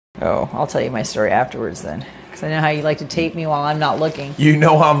Oh, I'll tell you my story afterwards then. Because I know how you like to tape me while I'm not looking. You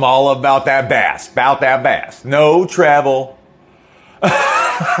know I'm all about that bass. No travel.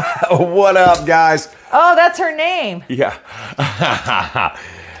 What up, guys? Oh, that's her name. Yeah.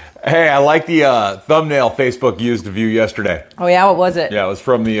 Hey, I like the thumbnail Facebook used to view yesterday. Oh, yeah? What was it? Yeah, it was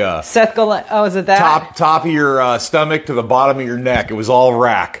from the Seth Golan. Oh, is it that? top of your stomach to the bottom of your neck. It was all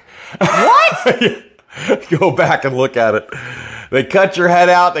rack. What? Go back and look at it. They cut your head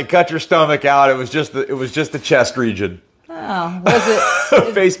out. They cut your stomach out. It was just the chest region. Oh, was it?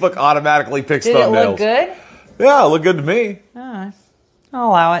 Facebook automatically picks thumbnails. Did it look good? Yeah, it looked good to me. Oh, I'll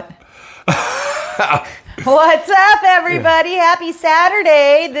allow it. What's up, everybody? Happy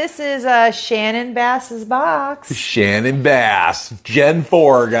Saturday. This is Shannon Bass's box. Shannon Bass, Gen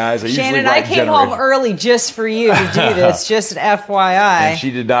 4, guys. Shannon, I came home early just for you to do this, just an FYI. And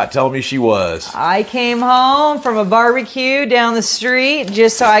she did not tell me she was. I came home from a barbecue down the street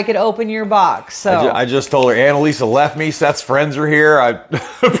just so I could open your box. So I just told her, Annalisa left me, Seth's friends are here. I'm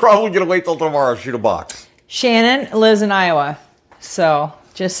probably going to wait till tomorrow to shoot a box. Shannon lives in Iowa, so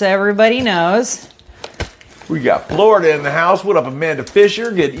just so everybody knows. We got Florida in the house. What up, Amanda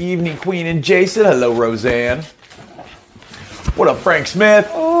Fisher? Good evening, Queen and Jason. Hello, Roseanne. What up, Frank Smith?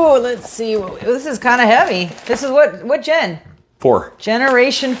 Oh, let's see. This is kind of heavy. This is what gen? 4.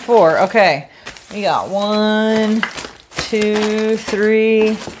 Generation 4. Okay. We got 1, 2,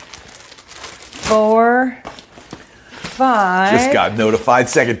 3, 4, 5. Just got notified.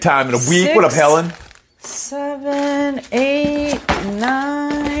 Second time in a week. 6, what up, Helen? 7, 8,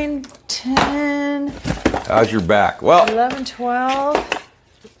 9, 10. How's your back? Well, 11, 12.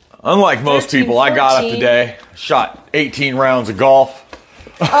 Unlike most 13, people, I got up 14. today, shot 18 rounds of golf,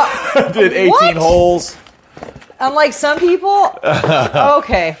 did 18 what? holes. Unlike some people?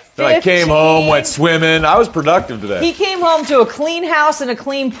 Okay. 15. I came home, went swimming. I was productive today. He came home to a clean house and a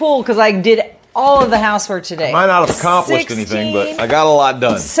clean pool because I did all of the housework today. Might not have accomplished 16, anything, but I got a lot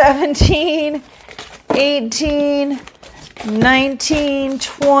done. 17, 18, 19,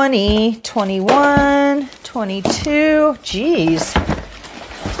 20, 21, 22, geez.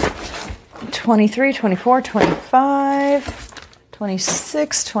 23, 24, 25,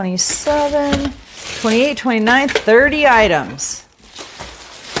 26, 27, 28, 29, 30 items.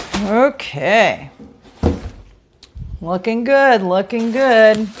 Okay. Looking good, looking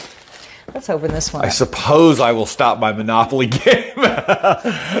good. Let's open this one. I suppose I will stop my Monopoly game.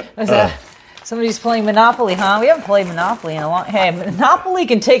 Somebody's playing Monopoly, huh? We haven't played Monopoly in a long... Hey, Monopoly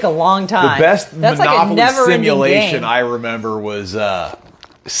can take a long time. The best That's Monopoly like a simulation I remember was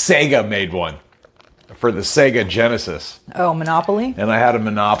Sega made one for the Sega Genesis. Oh, Monopoly? And I had a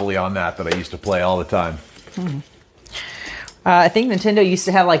Monopoly on that I used to play all the time. I think Nintendo used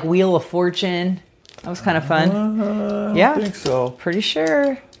to have like Wheel of Fortune. That was kind of fun. Yeah. I think so. Pretty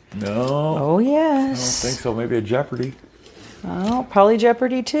sure. No. Oh, yes. I don't think so. Maybe a Jeopardy. Oh, probably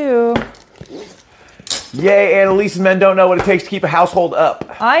Jeopardy too. Yay, Annalisa, men don't know what it takes to keep a household up.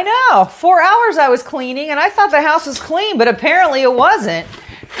 I know. 4 hours I was cleaning, and I thought the house was clean, but apparently it wasn't.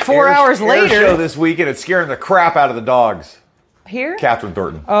 4 hours later. Air show this weekend. It's scaring the crap out of the dogs. Here? Catherine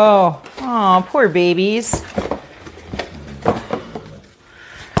Thornton. Oh, poor babies.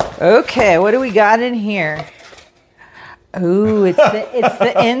 Okay, what do we got in here? Ooh, it's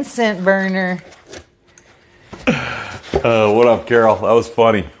the incense burner. What up, Carol? That was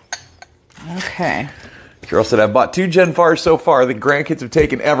funny. Okay. Carol said, I've bought 2 Gen 4s so far. The grandkids have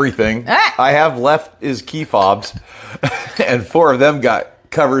taken everything. I have left is key fobs, and 4 of them got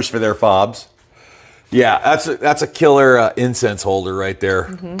covers for their fobs. Yeah, that's a killer incense holder right there.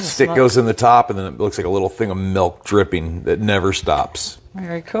 Mm-hmm, Stick goes in the top, and then it looks like a little thing of milk dripping that never stops.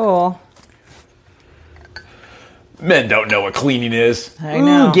 Very cool. Men don't know what cleaning is. I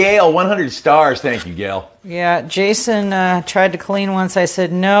know. Ooh, Gail, 100 stars. Thank you, Gail. Yeah, Jason tried to clean once. I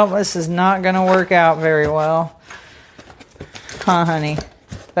said, nope, this is not going to work out very well. Huh, honey?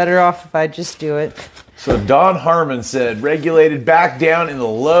 Better off if I just do it. So Don Harmon said, regulated back down in the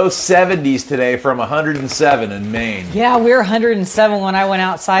low 70s today from 107 in Maine. Yeah, we were 107 when I went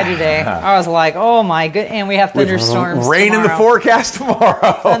outside today. I was like, oh my good, and we have thunderstorms With rain tomorrow. in the forecast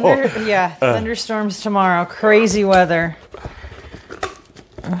tomorrow. Thunderstorms tomorrow. Crazy weather.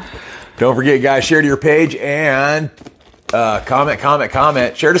 Don't forget, guys, share to your page and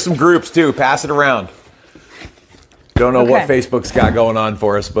comment. Share to some groups, too. Pass it around. Don't know what Facebook's got going on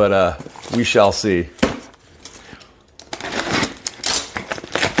for us, but we shall see.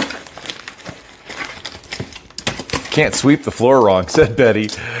 Can't sweep the floor wrong, said Betty.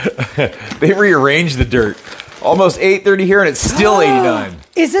 They rearranged the dirt. Almost 8:30 here, and it's still 89.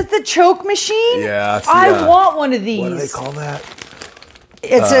 Is it the choke machine? Yeah. I want one of these. What do they call that?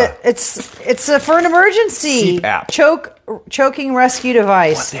 It's for an emergency. CPAP. Choking rescue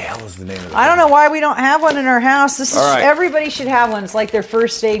device. What the hell is the name of it? I don't know why we don't have one in our house. This is right. Everybody should have one. It's like their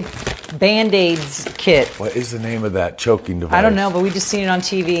first aid Band-Aids kit. What is the name of that choking device? I don't know, but we just seen it on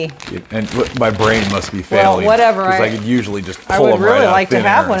TV. And my brain must be failing. Well, whatever. Because I could usually just pull I would them really right out like to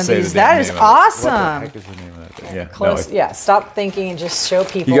have one of these. That is awesome. What the heck is the name of that thing? Yeah, close. Yeah, stop thinking and just show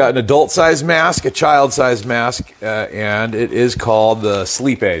people. You got an adult-sized mask, a child-sized mask, and it is called the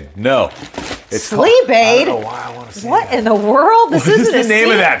sleep aid. No. It's sleep aid? I don't know why I want to say what that. In the world? This isn't the name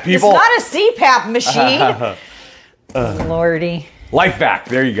of that, people? It's not a CPAP machine. Lordy. Life Vac.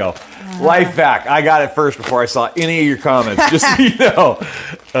 There you go. Life Vac. I got it first before I saw any of your comments, just so you know.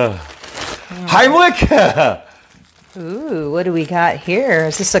 Heimlich. Ooh, what do we got here?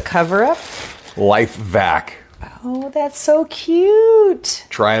 Is this a cover-up? Life Vac. Oh, that's so cute.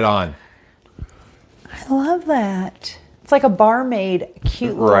 Try it on. I love that. It's like a barmaid,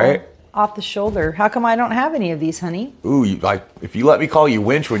 cute little right? off the shoulder. How come I don't have any of these, honey? Ooh, if you let me call you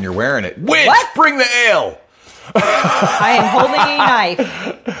Winch when you're wearing it. Winch, what? Bring the ale. I am holding a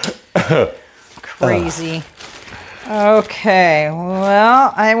knife. Crazy. Okay,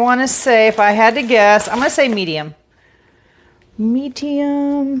 well, I want to say, if I had to guess, I'm going to say medium.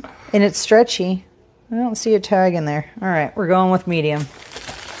 Medium. And it's stretchy. I don't see a tag in there. All right, we're going with medium.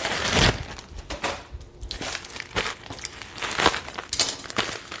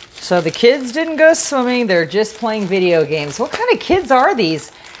 So the kids didn't go swimming. They're just playing video games. What kind of kids are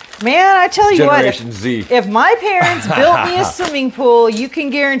these? Man, I tell you Generation what. Z. If my parents built me a swimming pool, you can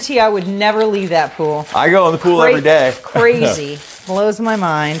guarantee I would never leave that pool. I go in the pool every day. Crazy. Blows my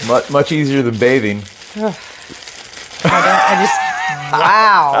mind. Much easier than bathing.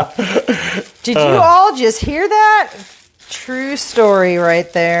 Wow. Did you all just hear that? True story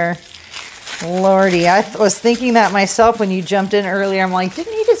right there. Lordy, I was thinking that myself when you jumped in earlier. I'm like,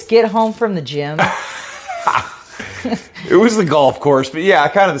 didn't he just get home from the gym? It was the golf course, but yeah,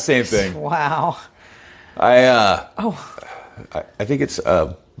 kind of the same thing. Wow. I think it's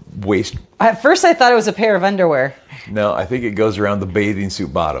waist. At first I thought it was a pair of underwear. No, I think it goes around the bathing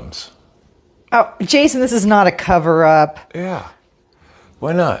suit bottoms. Oh, Jason, this is not a cover-up. Yeah.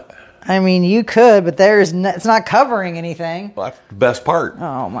 Why not? I mean, you could, but it's not covering anything. Well, that's the best part.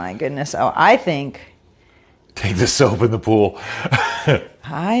 Oh, my goodness. Oh, I think... Take the soap in the pool.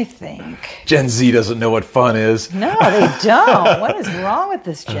 I think... Gen Z doesn't know what fun is. No, they don't. What is wrong with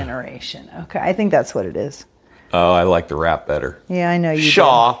this generation? Okay, I think that's what it is. Oh, I like the rap better. Yeah, I know you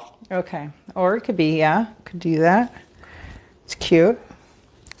Shaw. do. Okay. Or it could be, yeah. Could do that. It's cute.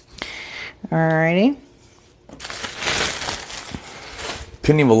 Alrighty.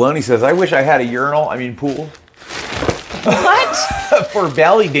 Penny Maloney says, I wish I had a pool. What? For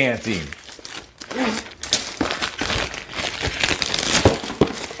belly dancing.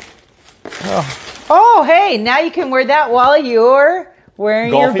 Oh, hey, now you can wear that while you're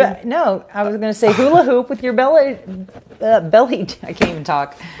wearing golfing? your... No, I was going to say hula hoop with your belly... belly... I can't even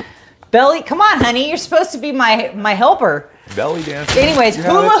talk. Belly... Come on, honey. You're supposed to be my helper. Belly dancing. Anyways,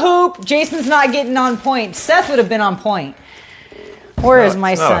 hula hoop. Jason's not getting on point. Seth would have been on point. Where is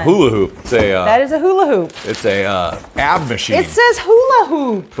my son? Not a hula hoop. It's a... that is a hula hoop. It's a ab machine. It says hula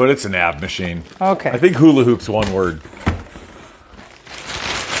hoop. But it's an ab machine. Okay. I think hula hoop's one word.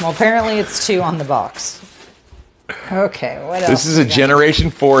 Well, apparently it's 2 on the box. Okay, what else? This is a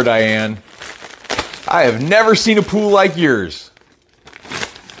Generation 4, Diane. I have never seen a pool like yours.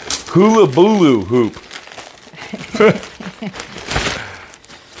 Hula Bulu hoop.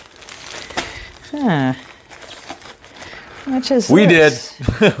 Huh. Which is we this?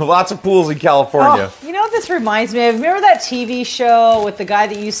 did. Lots of pools in California. Oh, you know what this reminds me of? Remember that TV show with the guy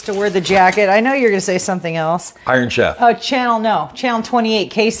that used to wear the jacket? I know you're going to say something else. Iron Chef. Oh, Channel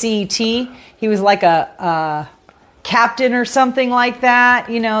 28, KCET. He was like a captain or something like that.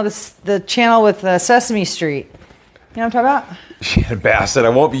 You know, the channel with Sesame Street. You know what I'm talking about? Shannon Bass said, I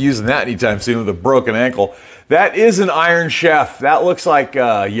won't be using that anytime soon with a broken ankle. That is an Iron Chef. That looks like,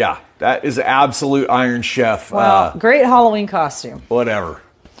 that is absolute Iron Chef. Well, great Halloween costume. Whatever.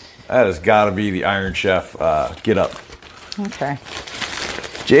 That has got to be the Iron Chef get up. Okay.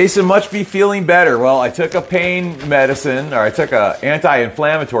 Jason must be feeling better. Well, I took a pain medicine, or I took a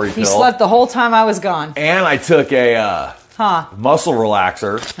anti-inflammatory pill. He slept the whole time I was gone. And I took a muscle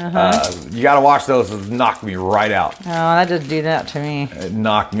relaxer. You got to watch those. It knocked me right out. Oh, that didn't do that to me. It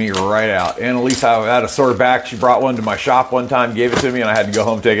knocked me right out. Annalise had a sore back. She brought one to my shop one time, gave it to me, and I had to go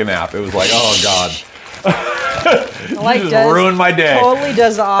home and take a nap. It was like, oh, God. You just ruined my day. Totally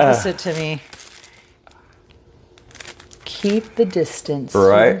does the opposite to me. Keep the distance.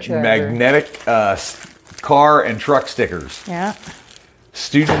 Right? Magnetic car and truck stickers. Yeah.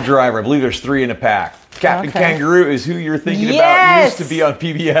 Student driver. I believe there's 3 in a pack. Captain Kangaroo is who you're thinking about. Yes. Used to be on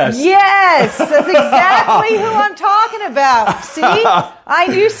PBS. Yes, that's exactly who I'm talking about. See? I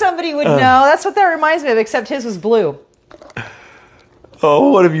knew somebody would know. That's what that reminds me of, except his was blue.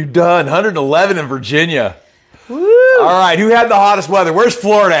 Oh, what have you done? 111 in Virginia. Woo. All right, who had the hottest weather? Where's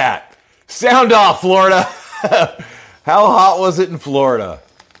Florida at? Sound off, Florida. How hot was it in Florida?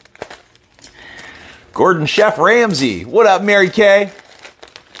 Gordon Chef Ramsay. What up, Mary Kay?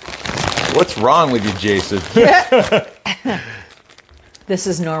 What's wrong with you, Jason? This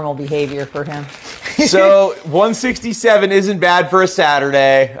is normal behavior for him. So 167 isn't bad for a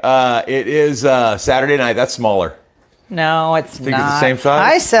Saturday. It is Saturday night. That's smaller. No, it's Think not. it's the same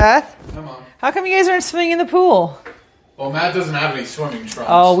size? Hi, Seth. Come on. How come you guys aren't swimming in the pool? Well, Matt doesn't have any swimming trunks.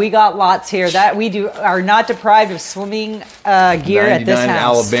 Oh, we got lots here. That we are not deprived of swimming gear at 99 this in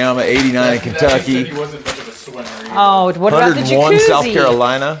house. Alabama, 89 in Said Kentucky, he wasn't much of a swimmer either. Oh, what about the 101 jacuzzi? South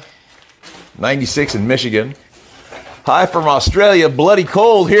Carolina, 96 in Michigan. Hi from Australia. Bloody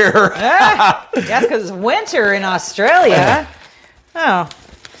cold here. That's because it's winter in Australia. Oh.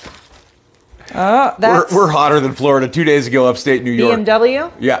 Oh, that's We're hotter than Florida. 2 days ago, upstate New York.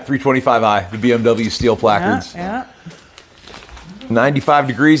 BMW? Yeah, 325i, the BMW steel placards. Yeah. 95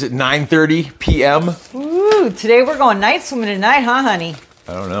 degrees at 9:30 p.m. Ooh, today we're going night swimming tonight, huh, honey?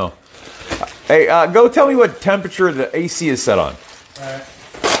 I don't know. Hey, go tell me what temperature the AC is set on. All right.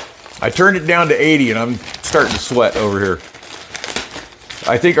 I turned it down to 80 and I'm starting to sweat over here.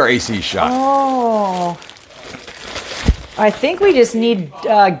 I think our AC is shot. Oh. I think we just need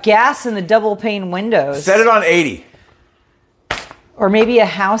gas in the double pane windows. Set it on 80. Or maybe a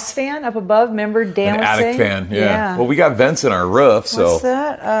house fan up above. Remember Dan An was attic saying? fan, yeah. Well, we got vents in our roof, so. What's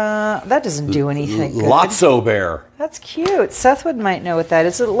that? That doesn't do anything good. Lotso Bear. That's cute. Seth might know what that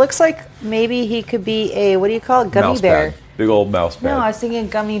is. It looks like maybe he could be a, what do you call it? Gummy Mouse bear. pad. Big old mouse pad. No, I was thinking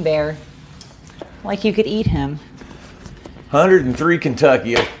gummy bear. Like you could eat him. 103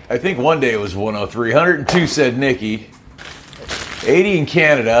 Kentucky. I think one day it was 103. 102 said Nikki. 80 in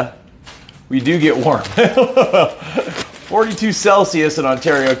Canada. We do get warm. 42 Celsius in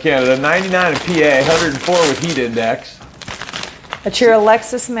Ontario, Canada. 99 in PA. 104 with heat index. That's your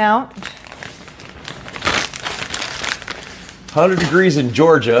Alexis mount. 100 degrees in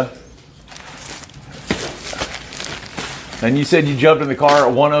Georgia. And you said you jumped in the car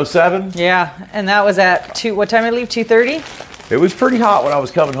at 107? Yeah, and that was at what time did I leave? 2:30? It was pretty hot when I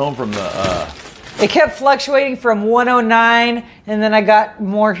was coming home from the... It kept fluctuating from 109, and then I got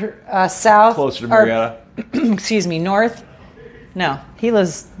more south. Closer to Marietta? Excuse me, north. No, he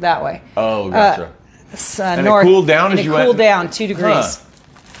lives that way. Oh, gotcha. And North. it cooled down and as you it went? cooled down 2 degrees.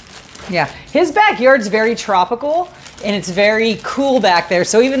 Yeah, his backyard's very tropical, and it's very cool back there.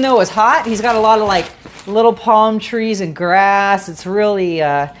 So even though it was hot, he's got a lot of like little palm trees and grass. It's really,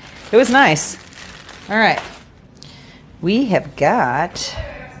 it was nice. All right. We have got,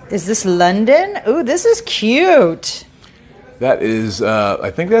 is this London? Ooh, this is cute. That is, I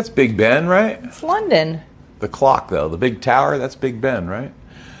think that's Big Ben, right? It's London. The clock, though, the big tower, that's Big Ben, right?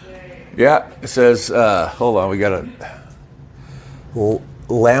 Yeah, it says, hold on, we got a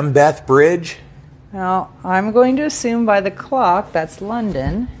Lambeth Bridge. Now, I'm going to assume by the clock that's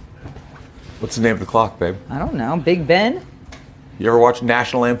London. What's the name of the clock, babe? I don't know. Big Ben? You ever watch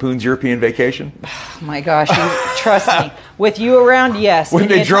National Lampoon's European Vacation? Oh my gosh, trust me. With you around, yes. When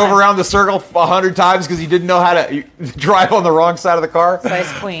they drove around the circle 100 times because he didn't know how to drive on the wrong side of the car.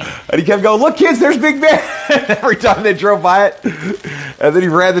 Size queen. And he kept going, look kids, there's Big Ben. Every time they drove by it. And then he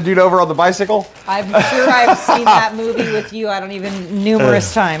ran the dude over on the bicycle. I'm sure I've seen that movie with you, I don't even,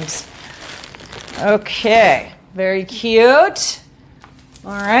 numerous times. Okay, very cute.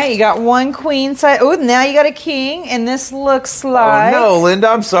 All right, you got one queen size. Oh, now you got a king, and this looks like... Oh no, Linda,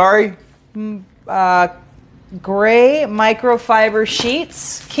 I'm sorry. Gray microfiber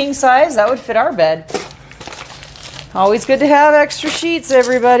sheets, king size. That would fit our bed. Always good to have extra sheets,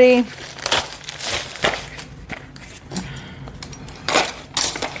 everybody.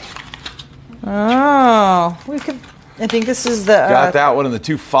 Oh, we could. I think this is the. Got that one, and the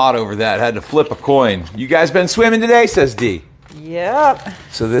two fought over that. Had to flip a coin. You guys been swimming today? Says D. Yep.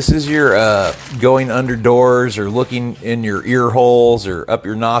 So this is your going under doors or looking in your ear holes or up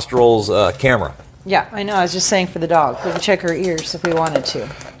your nostrils camera. Yeah, I know. I was just saying for the dog. We could check her ears if we wanted to.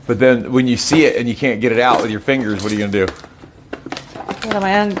 But then when you see it and you can't get it out with your fingers, what are you going to do? What am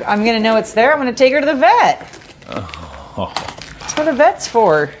I? I'm going to know it's there. I'm going to take her to the vet. Oh. That's what a vet's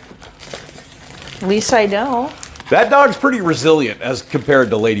for. At least I know. That dog's pretty resilient as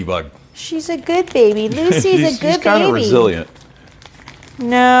compared to Ladybug. She's a good baby. Lucy's a good She's kind of baby. resilient.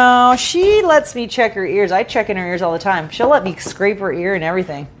 No, she lets me check her ears. I check in her ears all the time. She'll let me scrape her ear and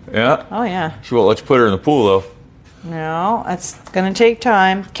everything. Yeah? Oh, yeah. She won't let you put her in the pool, though. No, that's going to take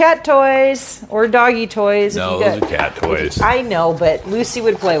time. Cat toys or doggy toys. No, those are cat toys. I know, but Lucy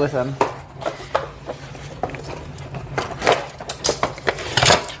would play with them.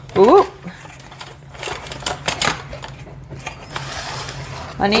 Ooh.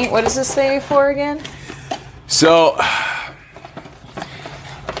 Honey, what does this say for again? So,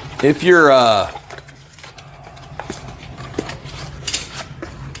 if you're,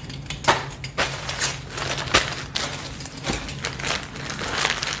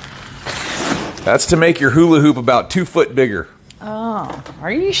 that's to make your hula hoop about 2 foot bigger. Oh,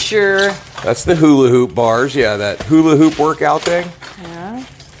 are you sure? That's the hula hoop bars. Yeah, that hula hoop workout thing. Yeah.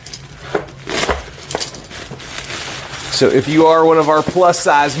 So if you are one of our plus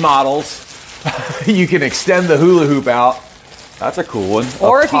size models, you can extend the hula hoop out. That's a cool one.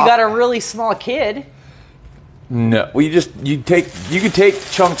 Or if you got a really small kid. No, well, you could take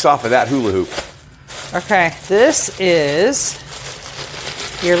chunks off of that hula hoop. Okay, this is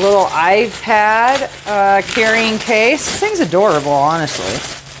your little iPad carrying case. This thing's adorable,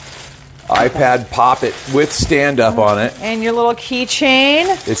 honestly. iPad Pop It with stand up on it. And your little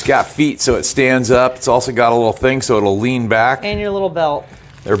keychain. It's got feet so it stands up. It's also got a little thing so it'll lean back. And your little belt.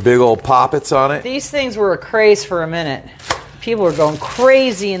 They're big old poppets on it. These things were a craze for a minute. People were going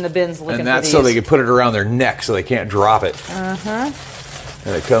crazy in the bins looking for these. And that's so they can put it around their neck so they can't drop it. Uh-huh.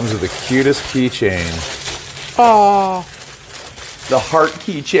 And it comes with the cutest keychain. Oh. The heart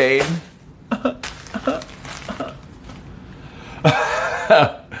keychain.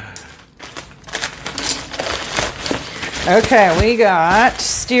 Okay, we got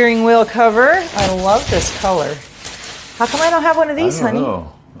steering wheel cover. I love this color. How come I don't have one of these, honey?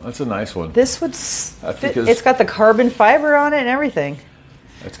 Oh, that's a nice one. This would because it's got the carbon fiber on it and everything.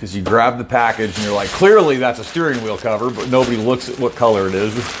 That's because you grab the package and you're like, clearly that's a steering wheel cover, but nobody looks at what color it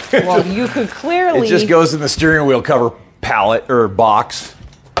is. Well, you could clearly... It just goes in the steering wheel cover palette or box.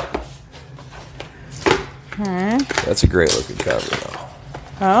 That's a great looking cover, though.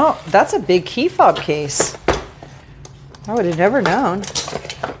 Oh, that's a big key fob case. I would have never known.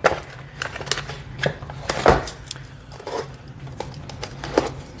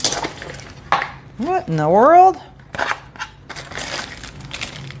 What in the world?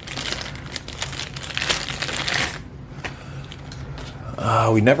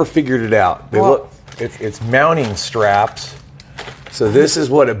 We never figured it out. Well, It's mounting straps. So this is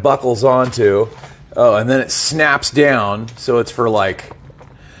what it buckles onto. Oh, and then it snaps down. So it's for like,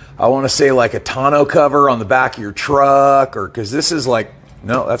 I want to say like a tonneau cover on the back of your truck, or because this is like,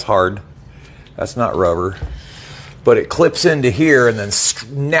 no, that's hard. That's not rubber. But it clips into here and then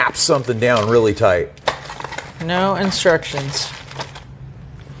snaps something down really tight. No instructions.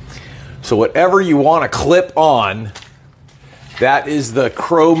 So whatever you want to clip on, that is the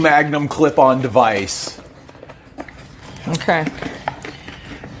Cro-Magnum clip-on device. Okay.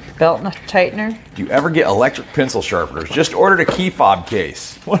 Belt tightener. If you ever get electric pencil sharpeners, just ordered a key fob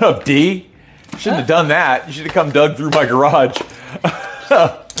case. What up, D? Shouldn't have done that. You should have come dug through my garage.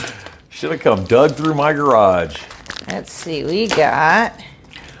 Should have come dug through my garage. Let's see, we got...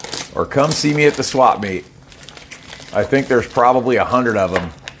 Or come see me at the swap meet. I think there's probably 100 of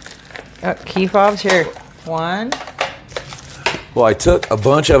them. key fobs here. One. Well, I took a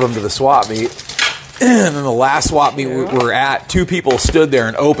bunch of them to the swap meet. And then the last swap meet we were at, 2 people stood there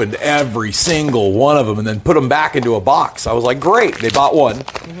and opened every single one of them and then put them back into a box. I was like, great. They bought one.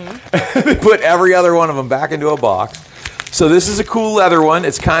 They put every other one of them back into a box. So this is a cool leather one.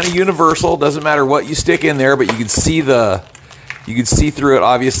 It's kind of universal. Doesn't matter what you stick in there, but you can see through it.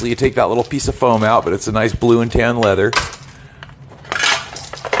 Obviously, you take that little piece of foam out, but it's a nice blue and tan leather.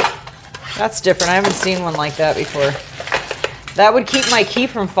 That's different. I haven't seen one like that before. That would keep my key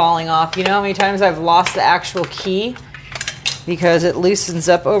from falling off. You know how many times I've lost the actual key because it loosens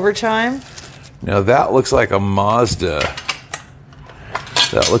up over time? Now that looks like a Mazda.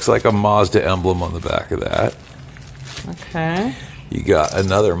 That looks like a Mazda emblem on the back of that. Okay. You got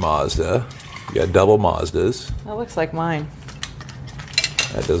another Mazda. You got double Mazdas. That looks like mine.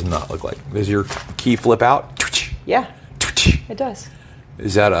 That does not look like. Does your key flip out? Yeah, it does.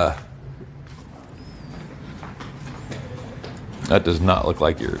 Is that a... That does not look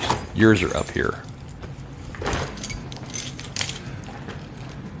like yours. Yours are up here.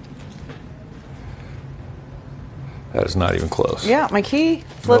 That is not even close. Yeah, my key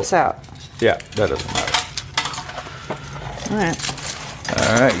flips out. Yeah, that doesn't matter. All right.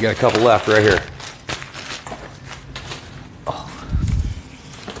 All right, you got a couple left right here.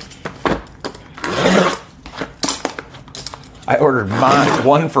 I ordered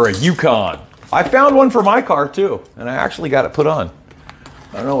one for a Yukon. I found one for my car too, and I actually got it put on.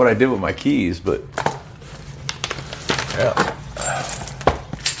 I don't know what I did with my keys, but yeah.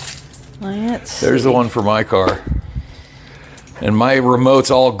 There's the one for my car. And my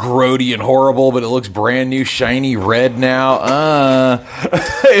remote's all grody and horrible, but it looks brand new, shiny red now.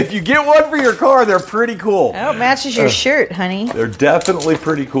 If you get one for your car, they're pretty cool. Oh, it matches your shirt, honey. They're definitely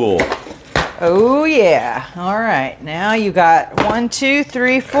pretty cool. Oh, yeah. All right. Now you got 1, 2,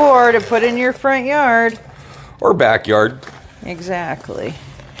 3, 4 to put in your front yard. Or backyard. Exactly.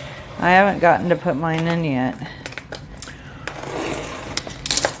 I haven't gotten to put mine in yet.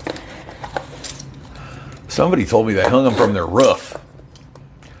 Somebody told me they hung them from their roof.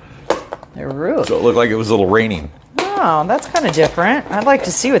 Their roof? So it looked like it was a little raining. Oh, that's kind of different. I'd like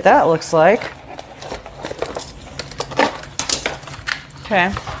to see what that looks like.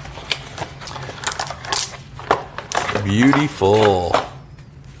 Okay. Beautiful.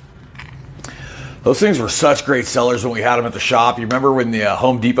 Those things were such great sellers when we had them at the shop. You remember when the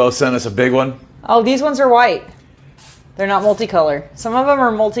Home Depot sent us a big one? Oh, these ones are white. They're not multicolor. Some of them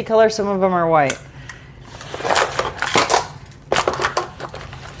are multicolor, some of them are white.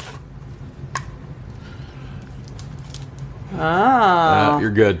 Oh.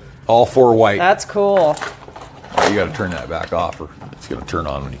 You're good. All 4 white. That's cool. Oh, you got to turn that back off, or it's going to turn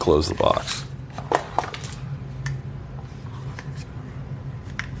on when you close the box.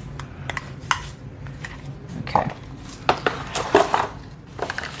 Okay.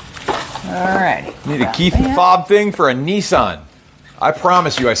 All right. Need a key fob thing for a Nissan. I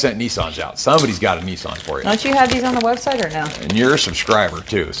promise you I sent Nissans out. Somebody's got a Nissan for you. Don't you have these on the website or no? And you're a subscriber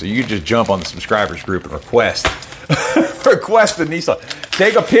too, so you can just jump on the subscribers group and request the Nissan.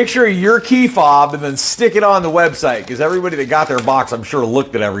 Take a picture of your key fob and then stick it on the website, because everybody that got their box, I'm sure,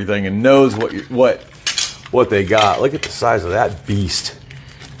 looked at everything and knows what they got. Look at the size of that beast.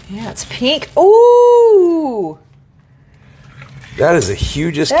 Yeah, it's pink. Ooh! That is the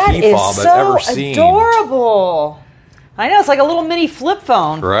hugest key fob I've ever seen. Adorable. I know, it's like a little mini flip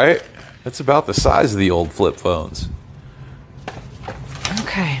phone. Right? That's about the size of the old flip phones.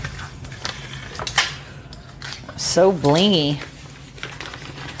 Okay. So blingy.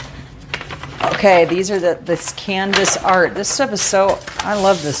 Okay, these are this canvas art. This stuff is I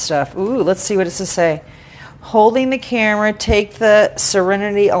love this stuff. Ooh, let's see what does this say. Holding the camera, take the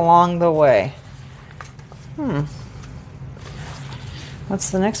serenity along the way. What's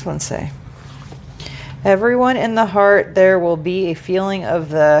the next one say? Everyone in the heart, there will be a feeling of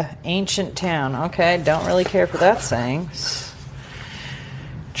the ancient town. Okay, don't really care for that saying.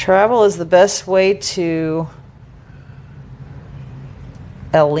 Travel is the best way to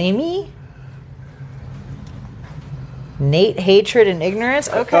Elimi? Nate hatred and ignorance?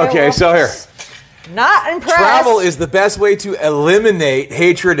 Okay, well, so here. Not impressed. Travel is the best way to eliminate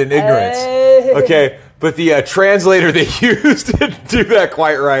hatred and ignorance. Okay, but the translator they used didn't do that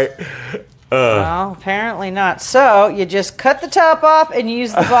quite right. Well, apparently not. So you just cut the top off and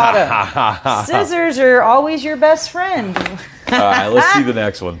use the bottom. Scissors are always your best friend. All right, let's see the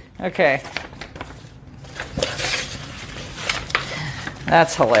next one. Okay.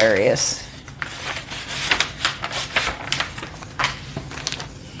 That's hilarious.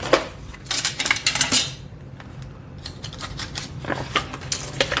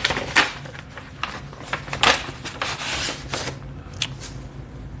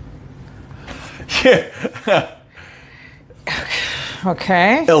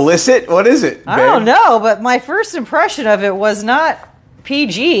 Okay. Illicit? What is it, babe? I don't know, but my first impression of it was not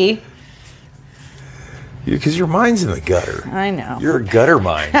PG. Because your mind's in the gutter. I know. You're a gutter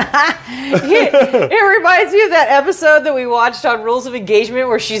mind. It reminds me of that episode that we watched on Rules of Engagement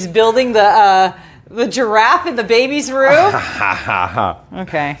where she's building the giraffe in the baby's room.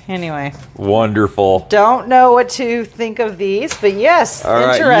 Okay, anyway. Wonderful. Don't know what to think of these, but yes, all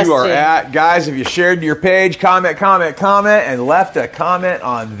right, interesting. you are at, guys, if you shared your page, comment, and left a comment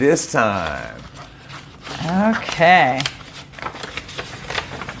on this time. Okay.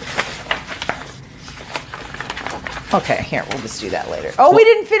 Okay, here, we'll just do that later. Oh, we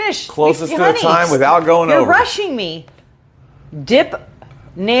didn't finish. Closest to the time without going over. You're rushing me. Dip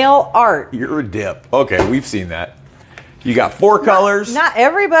nail art. You're a dip. Okay, we've seen that. You got 4 colors. Not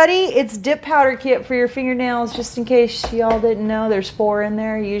everybody. It's dip powder kit for your fingernails, just in case y'all didn't know. There's 4 in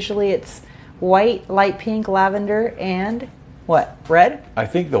there. Usually it's white, light pink, lavender, and what? Red? I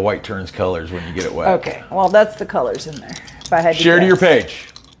think the white turns colors when you get it wet. Okay, well, that's the colors in there. If I had to share to guess. your page.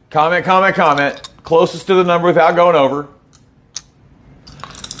 Comment. Closest to the number without going over.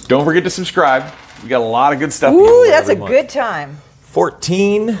 Don't forget to subscribe. We got a lot of good stuff. Ooh, that's a good time.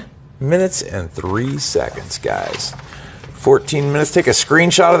 14 minutes and 3 seconds, guys. 14 minutes. Take a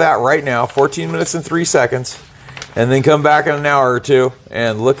screenshot of that right now. 14 minutes and 3 seconds. And then come back in an hour or two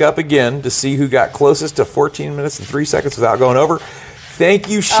and look up again to see who got closest to 14 minutes and 3 seconds without going over. Thank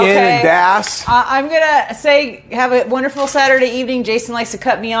you, Shannon Bass. I'm going to say have a wonderful Saturday evening. Jason likes to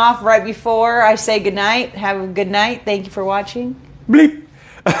cut me off right before I say goodnight. Have a good night. Thank you for watching. Bleep.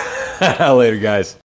 Later, guys.